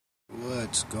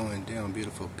What's going down,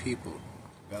 beautiful people?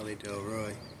 Valet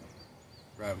Delroy,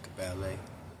 ride with the Valet.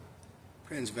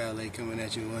 Prince Valet coming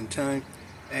at you one time.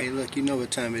 Hey, look, you know what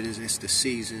time it is. It's the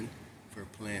season for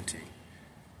planting.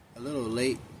 A little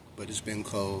late, but it's been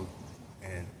cold,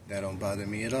 and that don't bother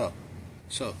me at all.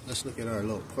 So let's look at our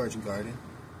little porch garden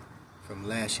from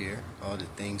last year. All the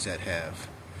things that have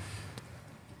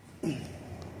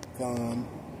gone.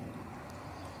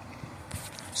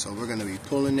 So we're going to be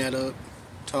pulling that up,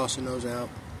 tossing those out,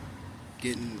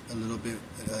 getting a little bit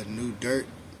new dirt,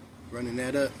 running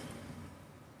that up,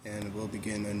 and we'll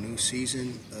begin a new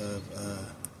season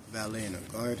of Valet in a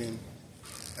garden,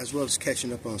 as well as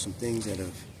catching up on some things that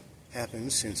have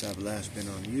happened since I've last been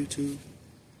on YouTube,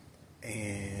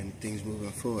 and things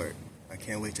moving forward. I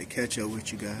can't wait to catch up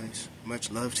with you guys.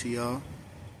 Much love to y'all.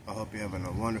 I hope you're having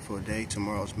a wonderful day.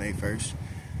 Tomorrow's May 1st.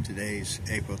 Today's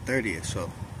April 30th,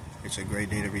 so it's a great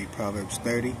day to read Proverbs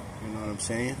 30, you know what I'm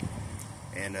saying?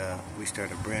 And we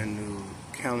start a brand new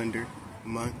calendar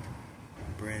month,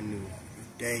 brand new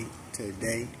day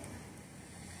today.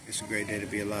 It's a great day to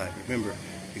be alive. Remember,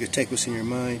 you can take what's in your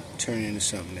mind, turn it into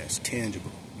something that's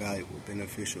tangible, valuable,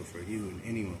 beneficial for you and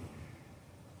anyone.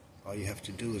 All you have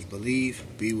to do is believe,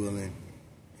 be willing,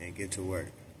 and get to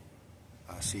work.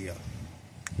 I'll see y'all.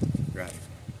 Right.